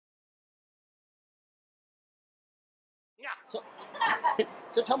Yeah. So,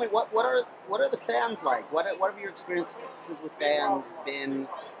 so tell me, what are the fans like? What have your experiences with fans been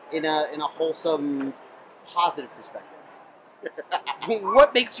in a wholesome, positive perspective?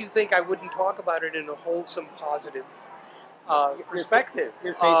 What makes you think I wouldn't talk about it in a wholesome, positive perspective?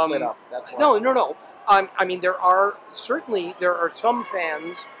 Your face lit up. That's why. No, no, no. I mean, there are some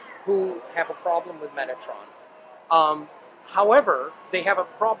fans who have a problem with Metatron. Um, However, they have a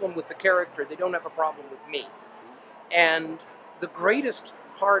problem with the character. They don't have a problem with me. And the greatest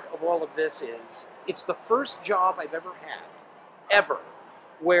part of all of this is it's the first job I've ever had, ever,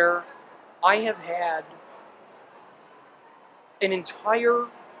 where I have had an entire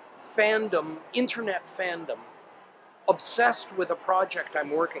fandom, internet fandom, obsessed with a project I'm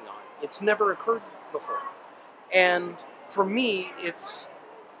working on. It's never occurred before. And for me, it's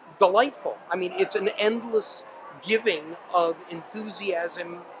delightful. I mean, it's an endless giving of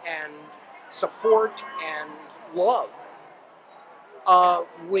enthusiasm and support and love,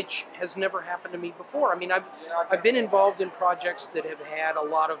 which has never happened to me before. I mean, I've been involved in projects that have had a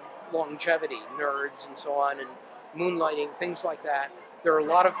lot of longevity, Nerds and so on, and Moonlighting, things like that. There are a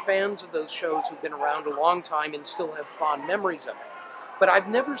lot of fans of those shows who've been around a long time and still have fond memories of it. But I've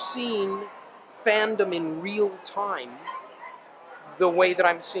never seen fandom in real time the way that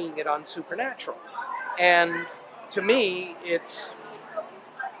I'm seeing it on Supernatural. And to me, it's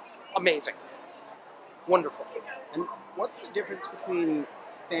amazing. Wonderful. And what's the difference between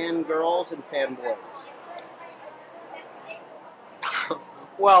fangirls and fanboys?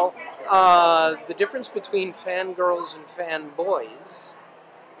 Well, the difference between fangirls and fanboys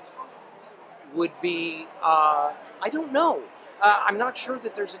would be, I don't know. I'm not sure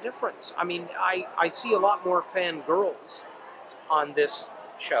that there's a difference. I mean, I see a lot more fangirls on this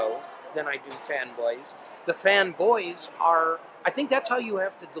show than I do fanboys. The fanboys are, I think that's how you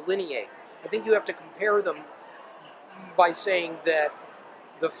have to delineate. I think you have to compare them by saying that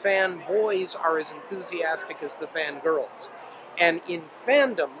the fanboys are as enthusiastic as the fangirls. And in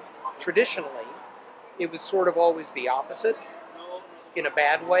fandom, traditionally, it was sort of always the opposite, in a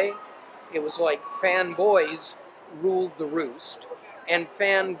bad way. It was like fanboys ruled the roost, and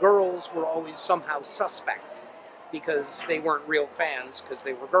fangirls were always somehow suspect because they weren't real fans because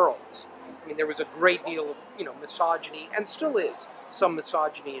they were girls. I mean, there was a great deal of, misogyny, and still is some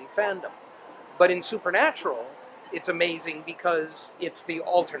misogyny in fandom. But in Supernatural, it's amazing because it's the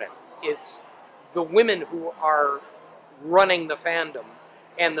alternate. It's the women who are running the fandom,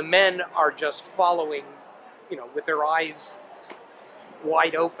 and the men are just following, with their eyes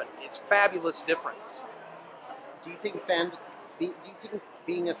wide open. It's a fabulous difference. Do you think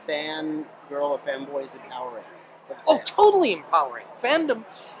being a fan girl or fanboy is empowering? Oh, totally empowering.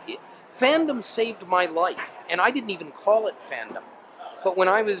 Fandom saved my life, and I didn't even call it fandom. But when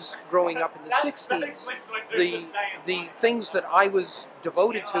I was growing up in the 60s, the things that I was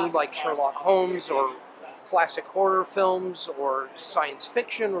devoted to, like Sherlock Holmes or classic horror films or science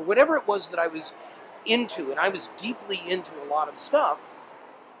fiction or whatever it was that I was into, and I was deeply into a lot of stuff,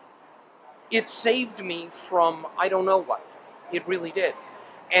 it saved me from I don't know what. It really did.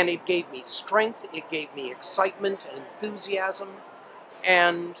 And it gave me strength, it gave me excitement and enthusiasm,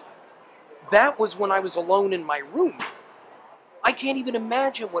 and that was when I was alone in my room. I can't even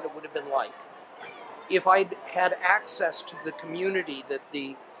imagine what it would have been like if I'd had access to the community that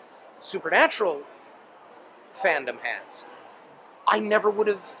the Supernatural fandom has. I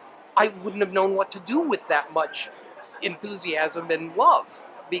wouldn't have known what to do with that much enthusiasm and love,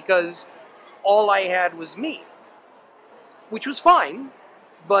 because all I had was me, which was fine,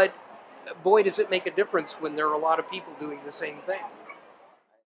 but boy, does it make a difference when there are a lot of people doing the same thing.